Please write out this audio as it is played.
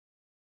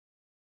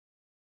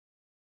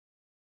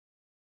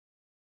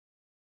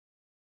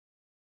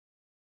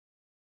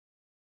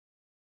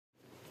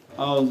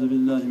أعوذ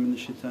بالله من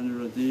الشيطان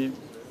الرجيم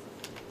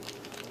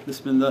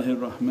بسم الله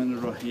الرحمن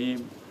الرحيم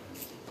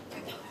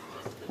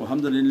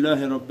والحمد لله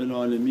رب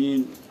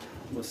العالمين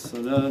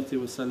والصلاة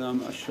والسلام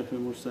أشرف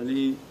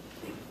المرسلين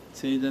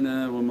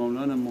سيدنا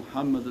ومولانا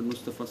محمد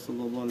المصطفى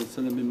صلى الله عليه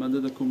وسلم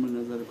بمددكم من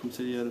نظركم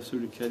سيدي يا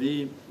رسول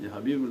الكريم يا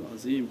حبيب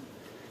العظيم.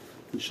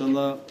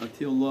 Inshallah,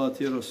 ati'ullah,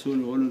 ati' Rasul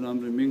wa ulul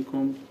amri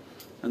minkum.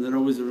 And then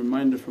always a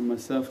reminder for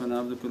myself, and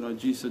abdukul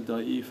ajis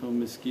da'if wa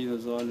miskeen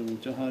wa zalim wa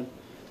jahal,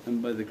 and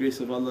by the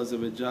grace of Allah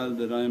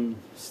that I am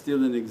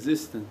still in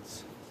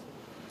existence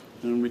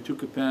and we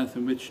took a path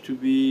in which to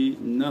be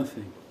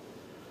nothing.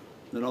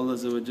 That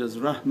Allah's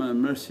rahmah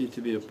and mercy to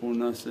be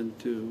upon us and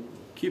to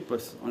keep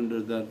us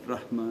under that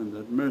rahmah and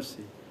that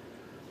mercy.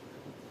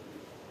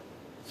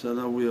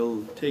 Inshallah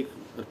we'll take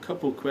a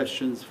couple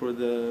questions for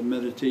the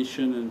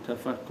meditation and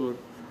tafakkur,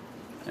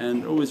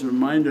 and always a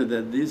reminder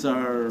that these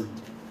are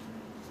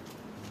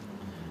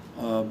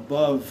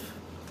above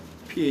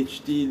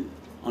PhD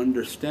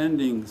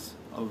understandings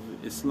of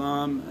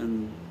Islam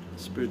and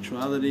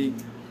spirituality,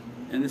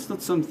 and it's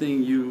not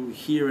something you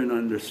hear and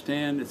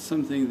understand, it's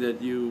something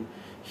that you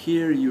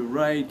hear, you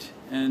write,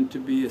 and to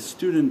be a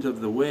student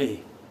of the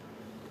way.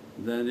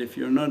 That if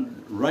you're not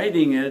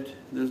writing it,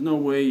 there's no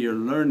way you're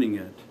learning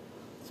it.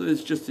 So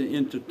it's just an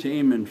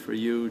entertainment for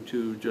you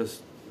to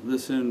just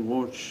listen,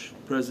 watch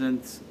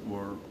presents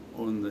or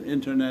on the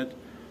internet.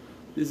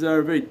 These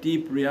are very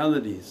deep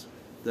realities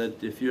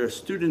that if you're a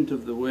student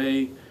of the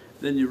way,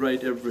 then you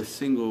write every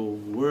single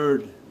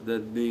word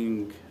that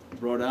being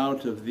brought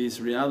out of these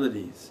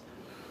realities.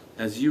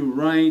 As you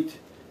write,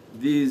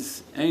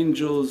 these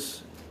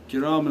angels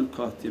kiram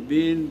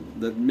al-katibin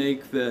that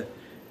make the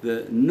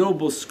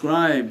noble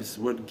scribes,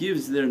 what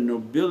gives their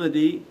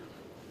nobility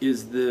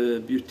is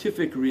the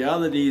beatific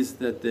realities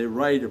that they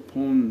write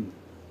upon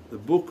the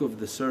book of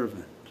the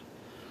servant.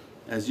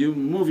 As you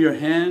move your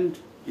hand,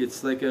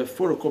 it's like a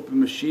photocopy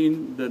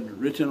machine that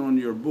written on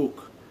your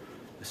book.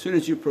 As soon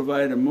as you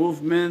provide a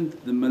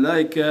movement, the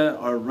malaika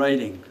are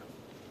writing,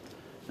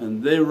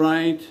 and they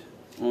write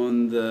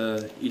on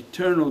the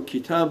eternal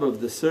kitab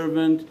of the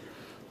servant,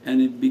 and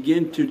it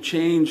begin to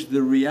change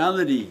the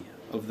reality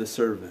of the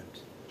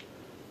servant.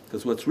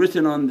 Because what's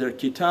written on their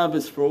kitab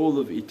is for all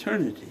of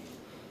eternity.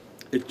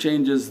 It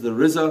changes the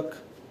rizq,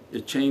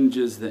 it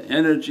changes the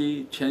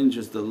energy,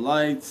 changes the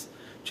lights,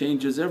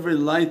 changes every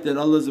light that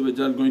Allah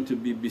going to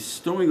be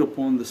bestowing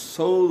upon the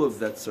soul of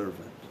that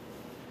servant.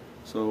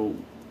 So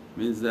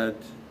means that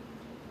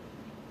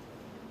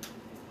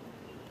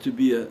to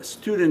be a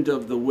student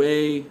of the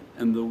way,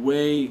 and the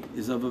way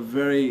is of a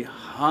very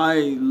high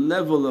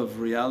level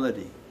of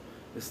reality.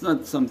 It's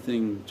not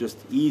something just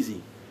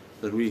easy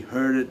that we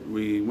heard it,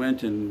 we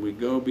went and we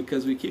go,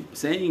 because we keep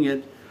saying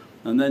it,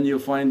 and then you'll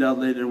find out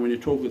later when you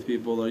talk with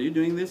people, are you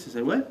doing this? You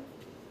say, what?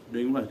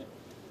 Doing what?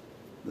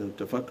 The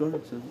tafakkur?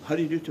 So, how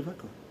do you do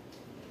tafakkur?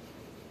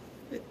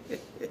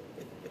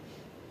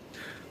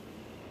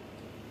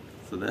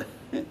 So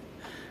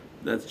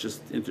that's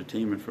just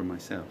entertainment for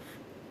myself.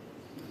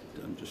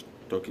 I'm just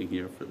talking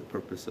here for the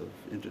purpose of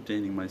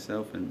entertaining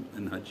myself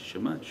and Haji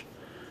Shamash.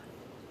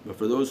 But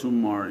for those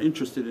whom are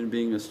interested in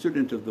being a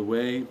student of the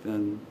way,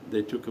 then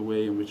they took a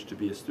way in which to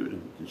be a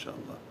student,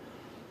 inshaAllah.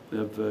 We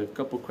have a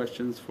couple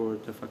questions for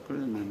tafakkur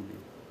and then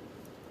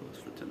we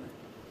close for tonight.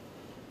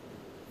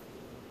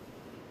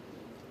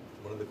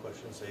 One of the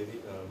questions,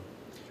 Sayyidi,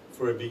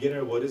 for a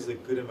beginner, what is the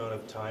good amount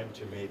of time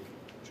to make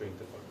during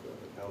tafakkur?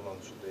 Like how long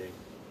should they?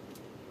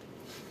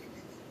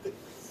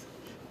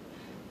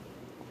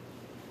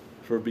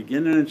 For a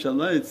beginner,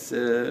 inshaAllah, it's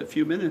a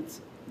few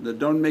minutes. That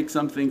don't make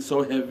something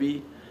so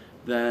heavy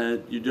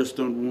that you just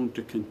don't want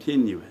to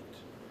continue it.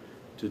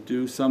 To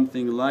do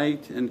something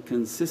light and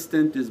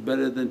consistent is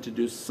better than to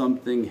do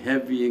something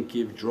heavy and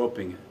keep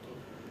dropping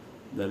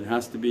it. That it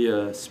has to be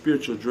a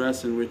spiritual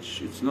dress in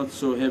which it's not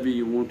so heavy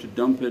you want to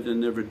dump it and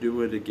never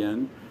do it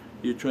again.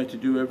 You try to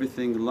do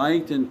everything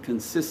light and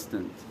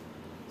consistent,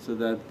 so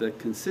that the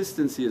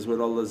consistency is what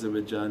Allah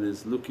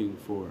is looking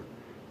for.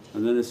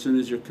 And then as soon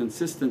as you're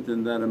consistent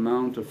in that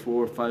amount of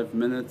 4 or 5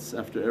 minutes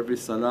after every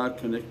salah,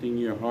 connecting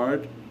your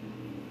heart,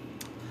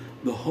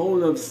 the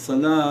whole of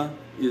salah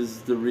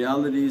is the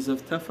realities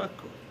of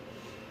tafakkur.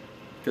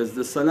 Because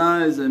the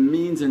salah is a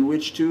means in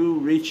which to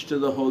reach to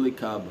the holy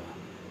Kaaba.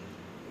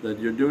 That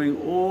you're doing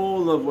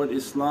all of what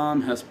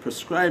Islam has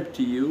prescribed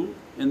to you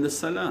in the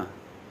salah.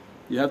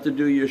 You have to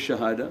do your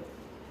shahada,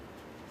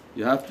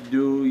 you have to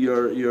do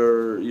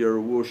your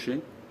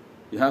washing,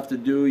 you have to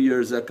do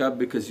your zakat,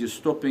 because you're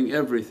stopping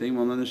everything.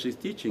 Mawlana Shaykh's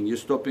teaching, you're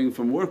stopping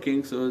from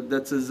working, so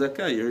that's a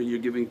zakah, you're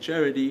giving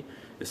charity.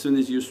 As soon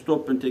as you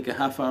stop and take a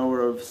half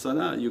hour of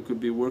salah, you could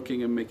be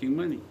working and making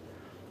money.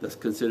 That's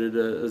considered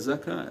a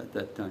zakah at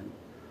that time.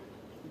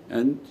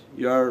 And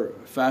you're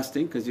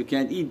fasting because you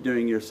can't eat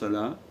during your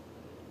salah,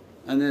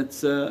 and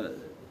it's a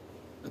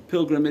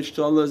pilgrimage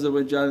to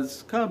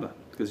Allah's Kaaba,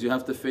 because you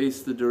have to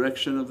face the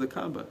direction of the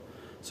Kaaba.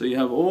 So you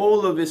have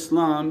all of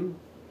Islam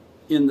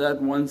in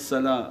that one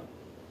salah.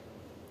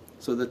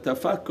 So the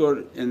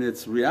tafakkur in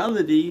its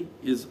reality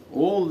is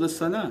all the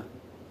salah.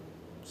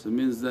 So it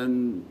means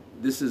then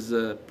this is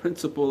a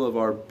principle of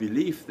our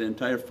belief, the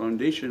entire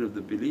foundation of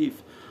the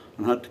belief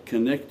on how to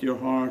connect your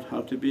heart,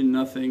 how to be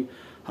nothing,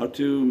 how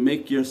to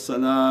make your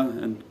salah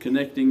and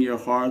connecting your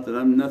heart that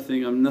I'm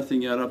nothing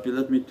Ya Rabbi,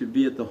 let me to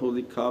be at the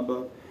holy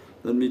Kaaba,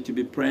 let me to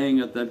be praying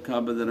at that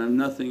Kaaba that I'm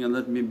nothing, and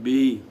let me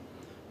be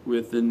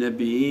with the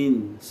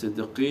Nabiyeen,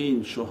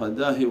 Siddiqeen,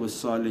 Shuhada'i was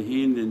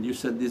Salihin. And you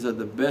said these are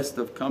the best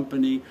of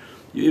company.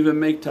 You even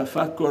make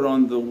tafakkur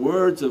on the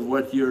words of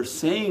what you're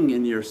saying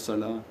in your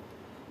salah.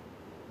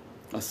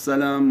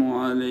 As-salamu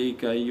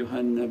alayka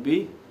ayyuhan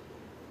nabi.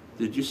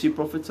 Did you see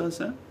Prophet?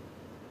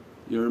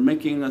 You're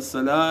making a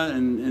salah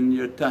in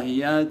your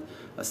tahiyyat,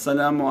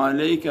 as-salamu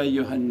alayka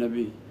ayyuhan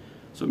nabi.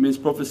 So it means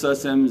Prophet's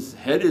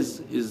head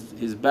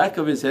his back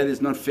of his head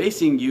is not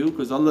facing you,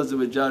 because Allah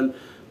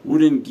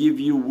wouldn't give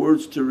you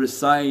words to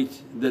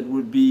recite that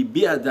would be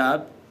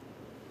bi-adab.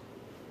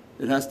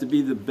 It has to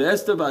be the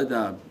best of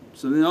adab.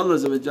 So then Allah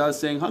is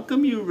saying, how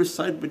come you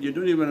recite but you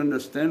don't even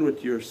understand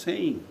what you're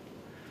saying?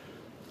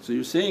 So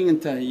you're saying in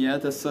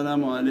tahiyyat,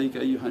 as-salamu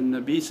alayka ayyuhan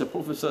nabi. So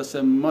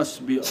Prophet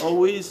must be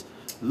always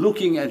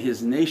looking at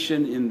his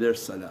nation in their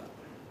salah.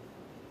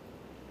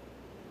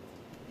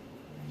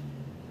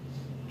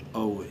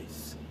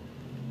 Always.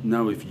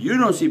 Now if you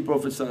don't see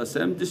Prophet this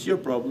is your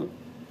problem.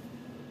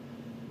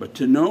 But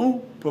to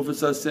know Prophet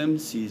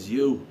sees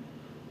you,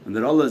 and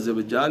that Allah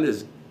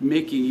is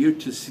making you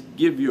to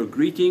give your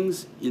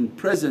greetings in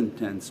present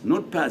tense,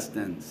 not past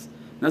tense.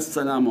 Not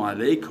salaamu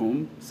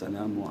alaykum,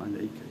 salaamu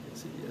alayka ya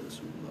Sayyidi ya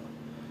Rasulullah,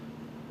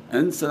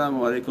 and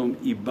salaamu alaykum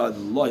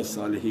ibadullahi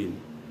salihin.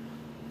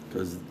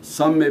 Because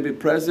some may be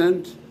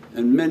present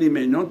and many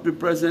may not be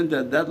present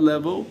at that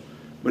level,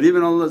 but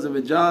even Allah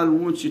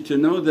wants you to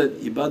know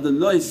that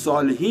ibadullahi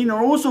salihin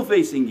are also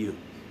facing you.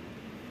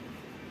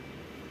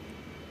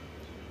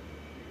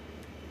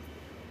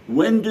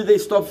 When do they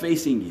stop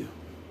facing you?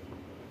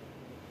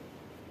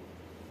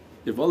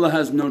 If Allah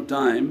has no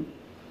time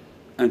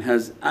and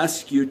has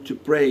asked you to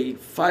pray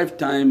 5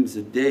 times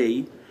a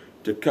day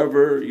to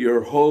cover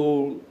your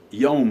whole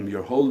yawm,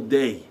 your whole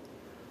day,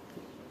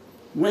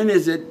 when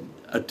is it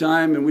a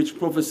time in which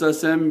Prophet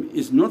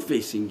is not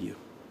facing you?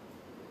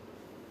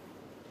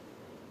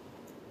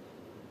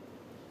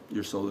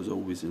 Your soul is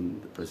always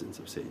in the presence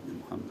of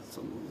Sayyidina Muhammad,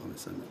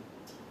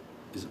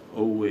 is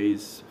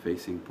always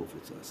facing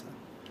Prophet,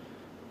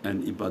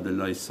 and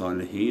ibadullahi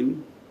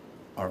salihin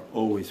are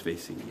always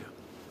facing you.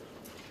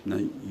 Now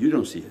you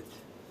don't see it.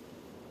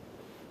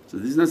 So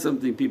this is not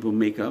something people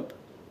make up,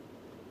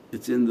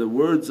 it's in the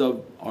words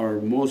of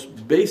our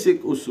most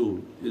basic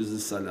usul is the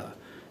salah.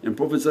 And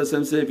Prophet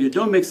said, if you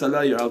don't make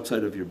salah you're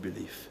outside of your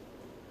belief.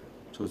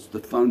 So it's the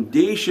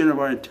foundation of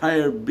our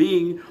entire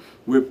being.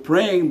 We're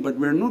praying but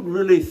we're not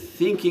really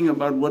thinking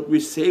about what we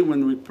say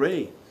when we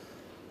pray.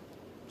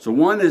 So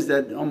one is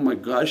that, oh my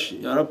gosh,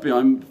 Ya Rabbi,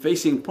 I'm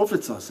facing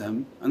Prophet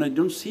and I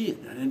don't see it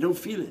and I don't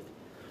feel it.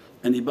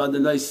 And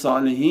ibadullahi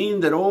salihin,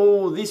 that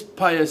all these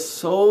pious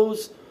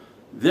souls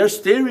they're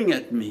staring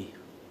at me.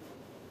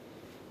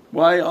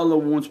 Why Allah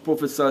wants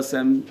Prophet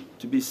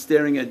to be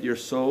staring at your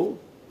soul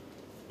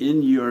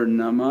in your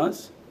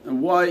namaz,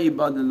 and why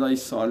ibadullahi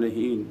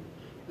salihin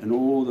and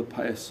all the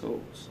pious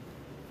souls?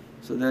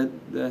 So that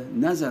the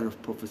nazar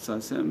of Prophet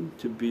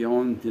to be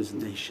on his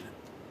nation,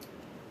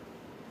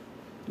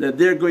 that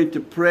they're going to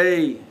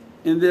pray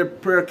and their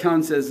prayer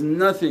counts as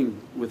nothing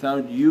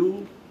without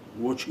you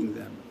watching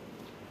them.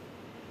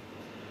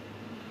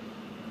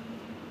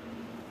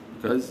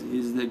 Because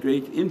he's the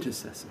great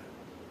intercessor,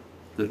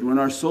 that when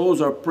our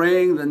souls are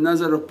praying the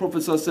nazar of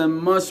Prophet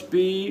must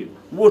be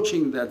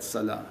watching that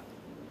salah.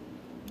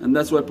 And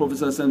that's why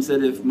Prophet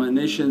said, if my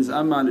nation's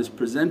amal is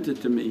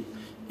presented to me,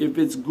 if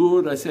it's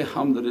good I say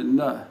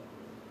alhamdulillah,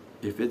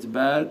 if it's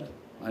bad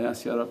I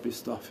ask Ya Rabbi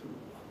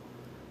astaghfirullah,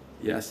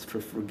 he asked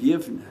for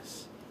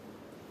forgiveness.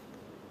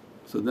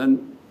 So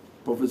then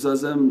Prophet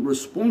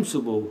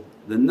responsible,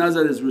 the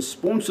nazar is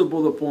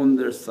responsible upon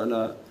their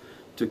salah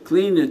to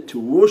clean it, to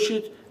wash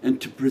it and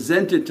to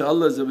present it to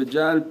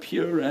Allah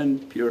pure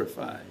and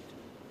purified.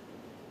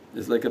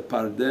 It's like a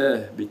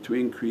pardeh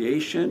between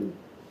creation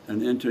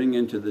and entering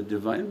into the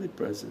Divinely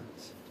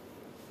Presence.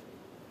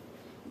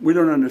 We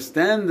don't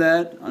understand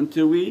that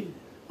until we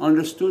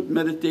understood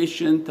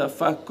meditation,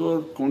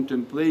 tafakkur,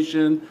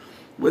 contemplation,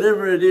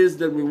 whatever it is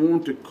that we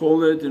want to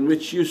call it, in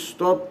which you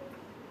stop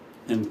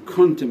and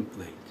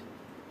contemplate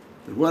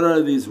that what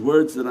are these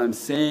words that I'm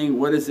saying,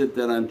 what is it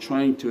that I'm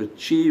trying to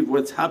achieve,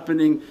 what's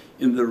happening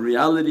in the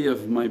reality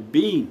of my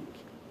being,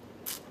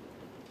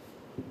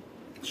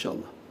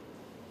 inshaAllah.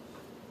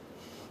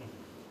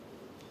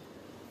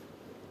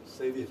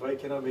 Sayyidi, if I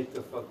cannot make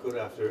tafakkur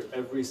after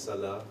every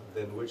salah,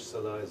 then which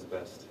salah is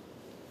best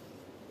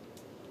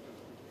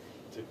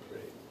to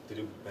pray, to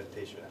do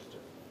meditation after?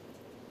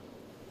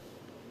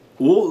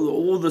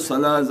 All the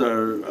salahs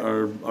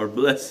are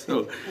blessed.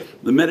 So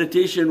the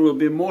meditation will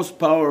be most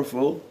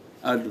powerful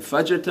at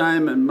Fajr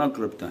time and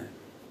Maghrib time.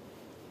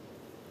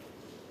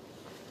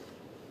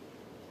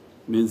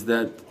 Means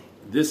that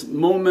this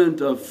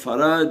moment of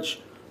faraj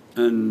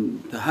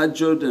and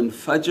tahajjud and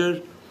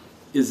fajr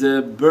is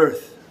a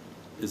birth,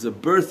 is a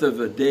birth of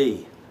a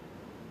day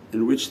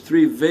in which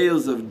three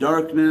veils of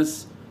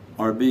darkness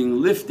are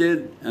being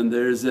lifted, and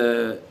there's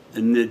a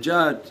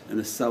najat and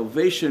a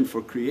salvation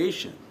for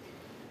creation.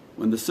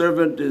 When the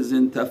servant is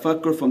in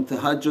tafakkur from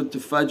tahajjud to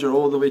fajr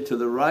all the way to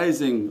the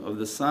rising of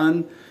the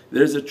sun,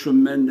 there's a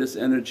tremendous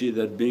energy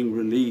that being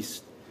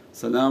released.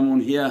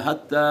 Salaamun hiya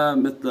hatta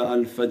mitla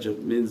al-fajr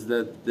means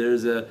that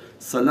there's a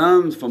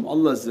salam from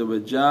Allah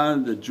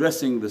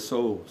addressing the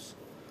souls.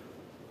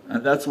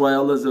 And that's why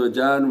Allah,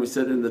 we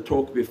said in the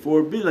talk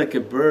before, be like a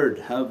bird,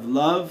 have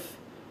love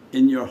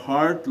in your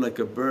heart like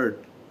a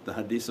bird, the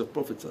hadith of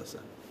Prophet.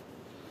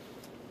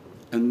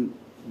 And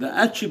the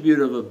attribute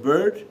of a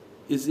bird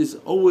is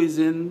always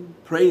in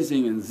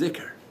praising and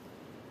zikr.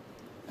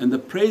 And the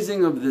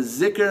praising of the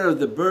zikr of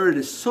the bird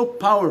is so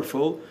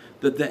powerful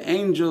that the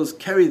angels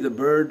carry the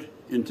bird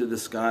into the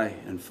sky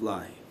and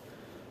fly.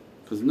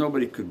 Because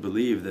nobody could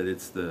believe that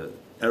it's the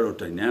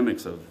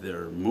aerodynamics of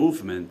their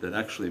movement that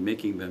actually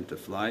making them to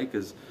fly,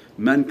 because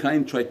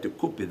mankind tried to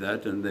copy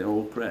that and they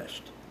all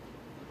crashed.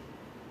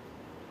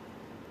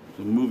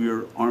 So move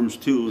your arms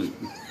too and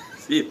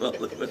see if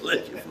Allah will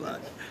let you fly.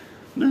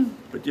 No,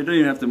 but you don't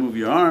even have to move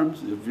your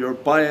arms. If you're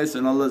pious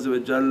and Allah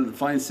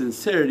finds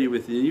sincerity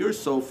within you, your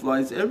soul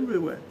flies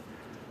everywhere.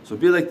 So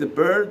be like the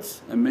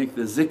birds and make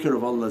the zikr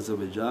of Allah.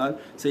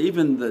 Say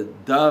even the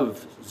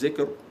dove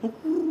zikr, what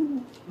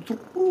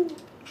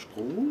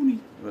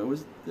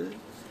was it?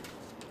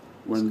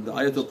 When the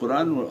ayat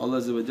al-Qur'an where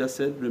Allah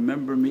said,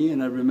 remember me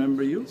and I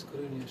remember you.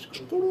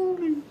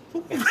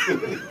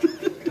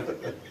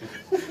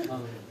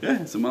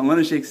 Yeah, so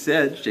mawlana Shaykh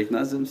said, Shaykh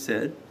Nazim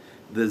said,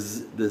 the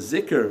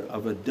zikr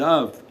of a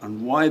dove,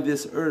 and why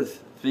this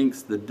earth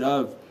thinks the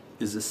dove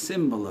is a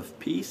symbol of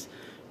peace,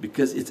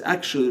 because it's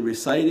actually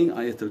reciting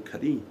ayatul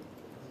kareem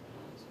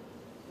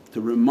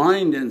to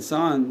remind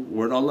insan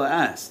what Allah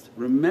asked,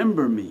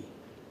 remember me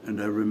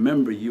and I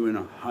remember you in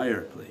a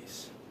higher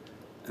place.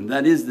 And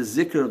that is the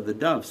zikr of the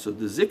dove. So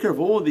the zikr of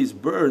all these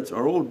birds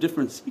are all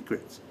different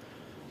secrets,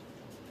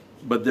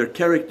 but their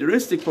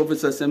characteristic Prophet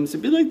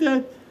said, be like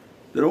that.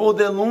 They're all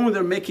day long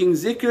they're making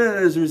zikr,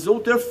 and as a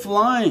result they're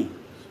flying.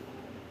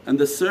 And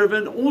the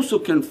servant also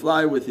can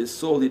fly with his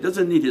soul, he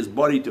doesn't need his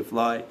body to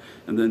fly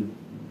and then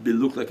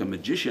look like a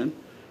magician,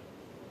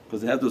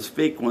 because they have those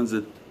fake ones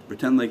that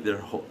pretend like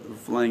they're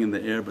flying in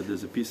the air but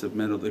there's a piece of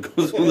metal that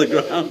goes on the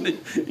ground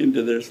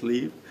into their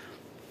sleeve.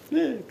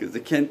 Yeah, because they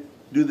can't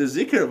do the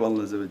zikr of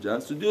Allah,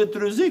 so do it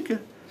through zikr.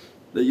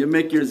 That you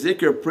make your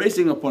zikr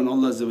praising upon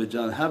Allah,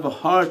 have a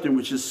heart in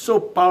which is so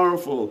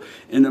powerful,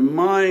 in a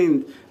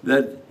mind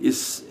that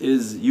is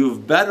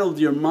you've battled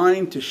your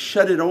mind to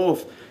shut it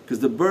off. Because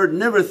the bird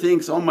never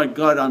thinks, oh my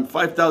God, I'm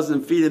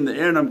 5,000 feet in the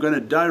air and I'm going to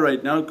die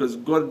right now because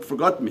God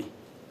forgot me.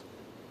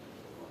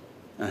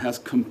 And has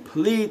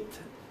complete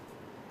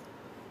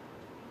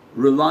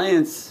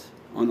reliance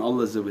on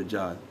Allah,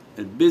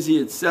 and busy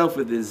itself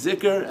with His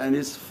zikr and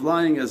is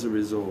flying as a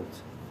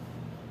result.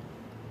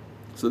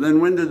 So then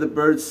when do the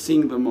birds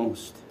sing the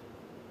most?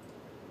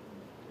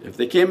 If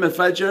they came at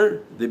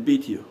Fajr, they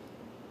beat you.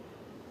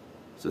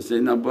 So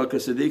Sayyidina Abu Bakr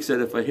Siddiq said,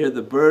 if I hear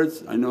the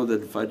birds I know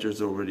that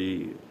Fajr's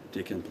already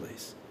taken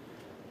place.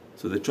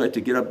 So they try to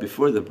get up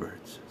before the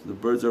birds. So the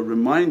birds are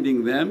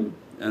reminding them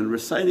and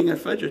reciting at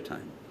Fajr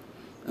time.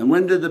 And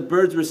when do the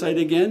birds recite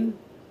again?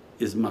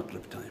 Is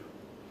Maghrib time.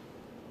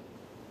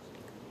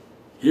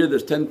 Here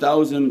there's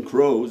 10,000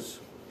 crows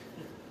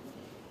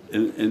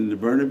in the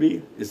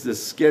Burnaby. It's the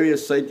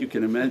scariest sight you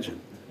can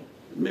imagine,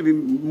 maybe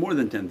more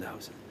than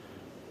 10,000.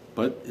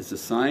 But it's a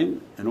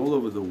sign, and all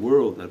over the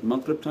world at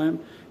Maghrib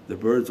time the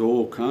birds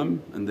all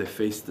come and they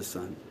face the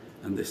sun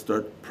and they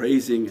start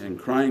praising and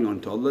crying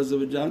unto Allah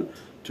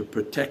to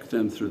protect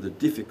them through the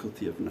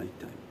difficulty of night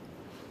time.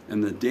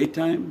 In the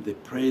daytime they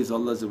praise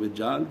Allah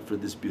for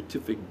this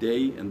beatific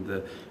day and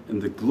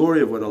the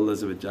glory of what Allah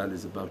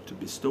is about to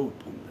bestow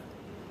upon them.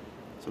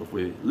 So if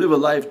we live a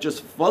life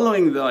just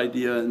following the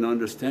idea and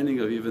understanding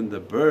of even the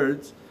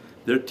birds,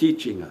 they're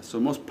teaching us. So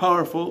most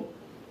powerful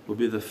will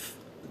be the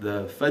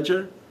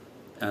Fajr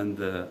and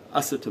the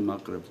Asr to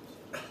Maghrib.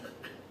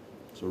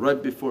 So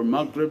right before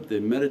Maghrib they're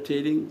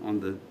meditating on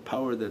the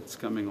power that's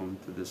coming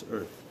onto this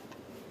earth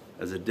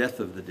as a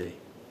death of the day,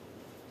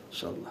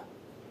 inshaAllah.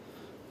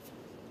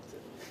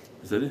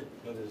 Is that it?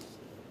 No, there's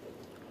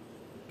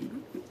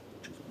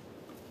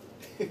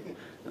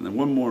And then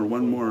one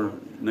more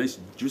nice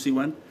juicy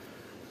one.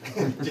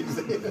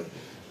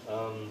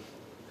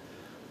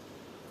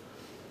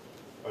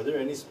 Are there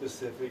any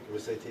specific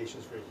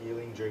recitations for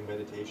healing during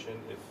meditation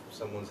if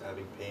someone's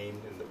having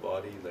pain in the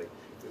body, like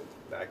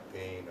back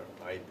pain or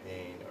eye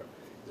pain, or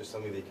is there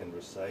something they can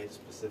recite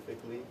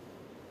specifically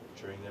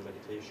during their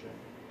meditation,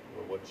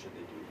 or what should they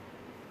do?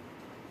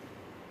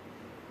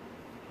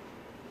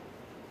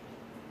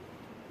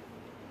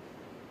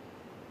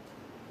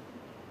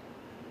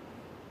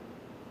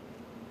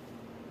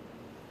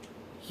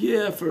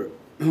 Yeah,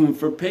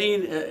 for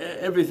pain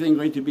everything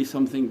going to be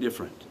something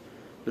different.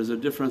 There's a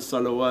different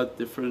salawat,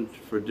 different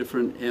for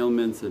different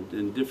ailments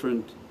and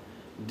different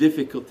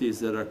difficulties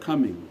that are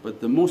coming.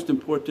 But the most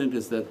important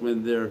is that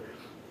when they're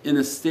in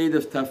a state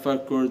of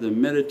tafakkur, they're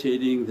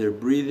meditating, they're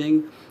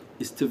breathing,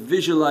 is to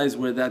visualize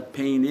where that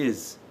pain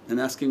is and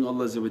asking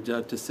Allah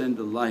to send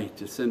a light,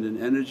 to send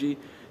an energy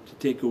to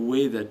take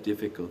away that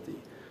difficulty.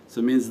 So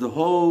it means the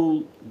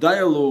whole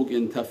dialogue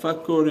in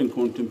tafakkur and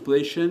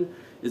contemplation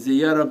is that,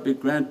 Ya Rabbi,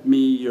 grant me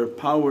your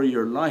power,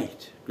 your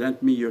light,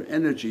 grant me your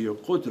energy, your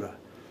qudra,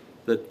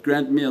 that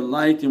grant me a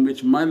light in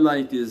which my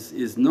light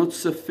is not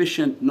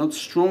sufficient, not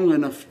strong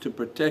enough to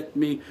protect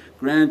me,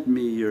 grant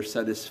me your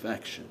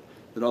satisfaction.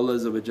 That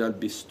Allah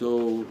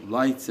bestow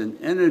lights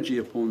and energy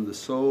upon the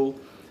soul,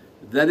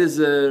 that is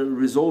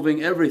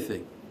resolving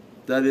everything.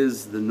 That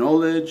is the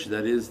knowledge,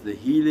 that is the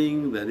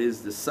healing, that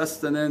is the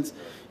sustenance.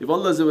 If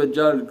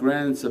Allah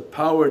grants a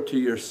power to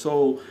your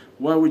soul,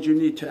 why would you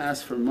need to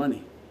ask for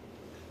money?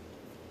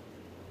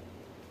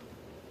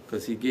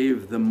 Because He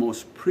gave the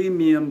most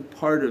premium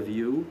part of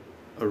you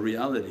a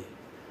reality.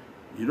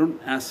 You don't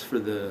ask for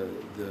the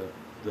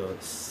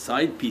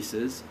side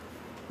pieces,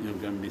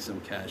 grant me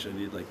some cash, I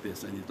need like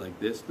this, I need like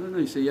this. No,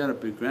 you say, Ya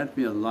Rabbi, grant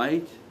me a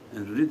light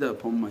and rida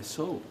upon my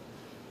soul.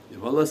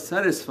 If Allah is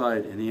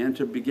satisfied and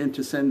He begin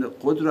to send a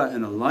qudra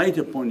and a light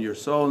upon your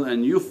soul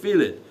and you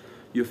feel it,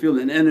 you feel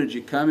an energy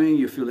coming,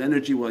 you feel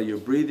energy while you're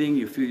breathing,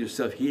 you feel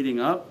yourself heating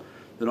up,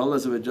 that Allah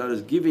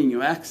is giving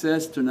you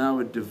access to now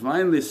a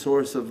Divinely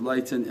source of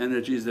lights and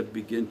energies that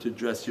begin to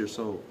dress your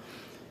soul.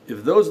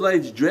 If those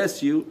lights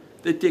dress you,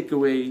 they take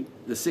away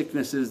the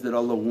sicknesses that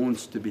Allah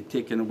wants to be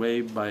taken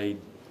away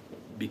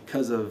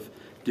because of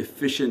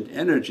deficient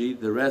energy,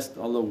 the rest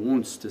Allah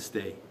wants to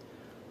stay.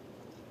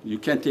 You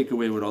can't take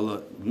away what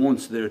Allah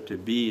wants there to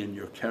be in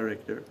your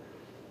character.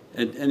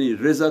 And any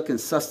rizq and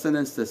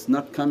sustenance that's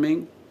not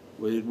coming,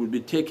 well, it would be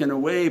taken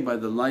away by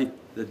the light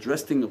that's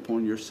resting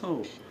upon your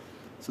soul.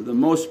 So the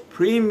most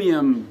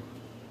premium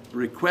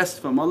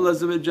request from Allah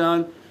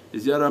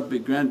is, Ya Rabbi,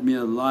 grant me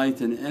a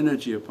light and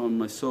energy upon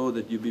my soul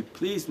that You be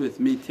pleased with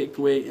me, take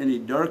away any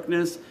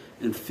darkness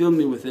and fill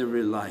me with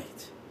every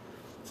light.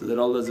 So that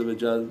Allah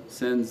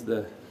sends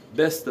the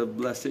best of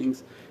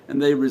blessings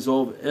and they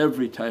resolve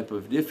every type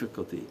of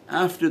difficulty.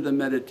 After the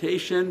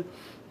meditation,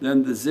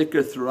 then the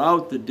zikr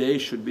throughout the day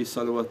should be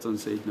salawat on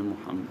Sayyidina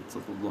Muhammad.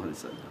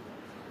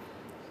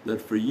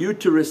 That for you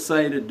to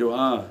recite a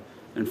du'a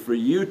and for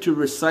you to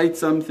recite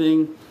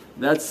something,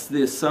 that's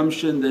the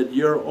assumption that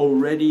you're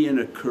already in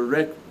a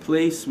correct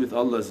place with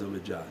Allah.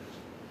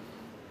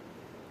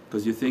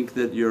 Because you think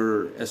that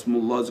your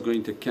Ismullah is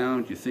going to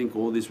count, you think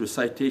all these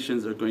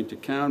recitations are going to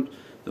count.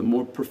 The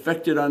more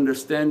perfected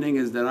understanding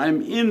is that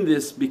I'm in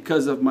this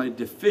because of my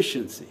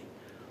deficiency.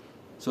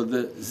 So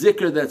the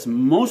zikr that's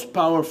most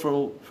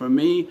powerful for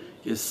me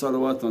is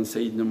salawat on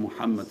Sayyidina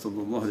Muhammad.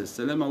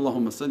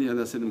 Allahumma salli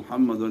ala Sayyidina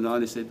Muhammad wa ala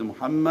ali Sayyidina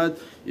Muhammad.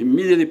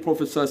 Immediately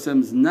Prophet's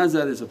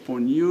nazar is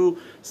upon you,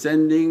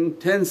 sending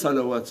 10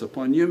 salawats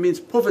upon you means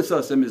Prophet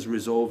is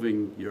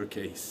resolving your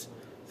case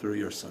through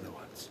your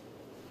salawats.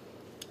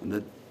 And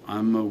that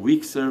I'm a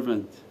weak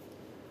servant,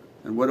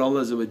 and what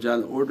Allah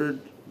ordered,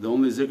 the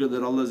only zikr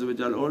that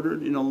Allah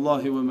ordered, Inna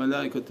Allahi wa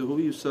malaikatahu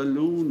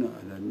yusalloona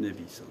ala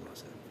nabi,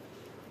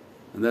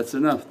 and that's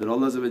enough. That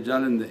Allah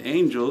and the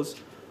angels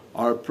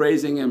are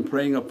praising and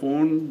praying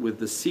upon with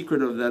the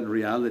secret of that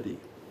reality.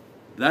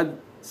 That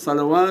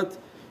salawat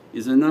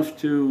is enough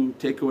to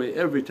take away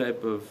every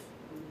type of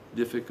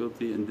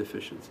difficulty and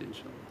deficiency,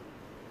 inshaAllah.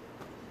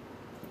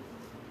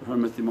 Bi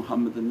hurmati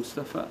Muhammadan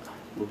Mustafa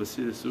wa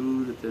basir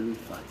Surat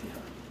al-Fatiha.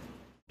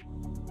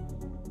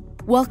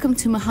 Welcome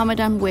to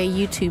Muhammadan Way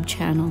YouTube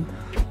channel,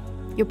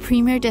 your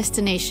premier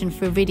destination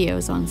for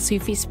videos on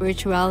Sufi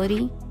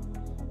spirituality,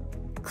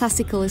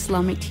 classical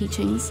Islamic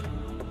teachings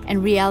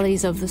and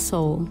realities of the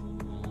soul.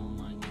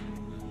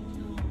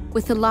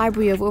 With a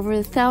library of over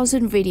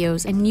 1,000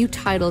 videos and new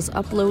titles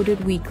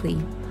uploaded weekly.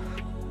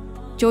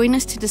 Join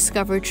us to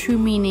discover true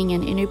meaning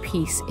and inner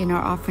peace in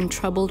our often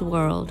troubled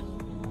world.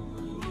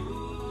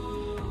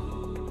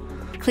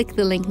 Click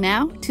the link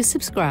now to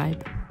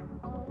subscribe.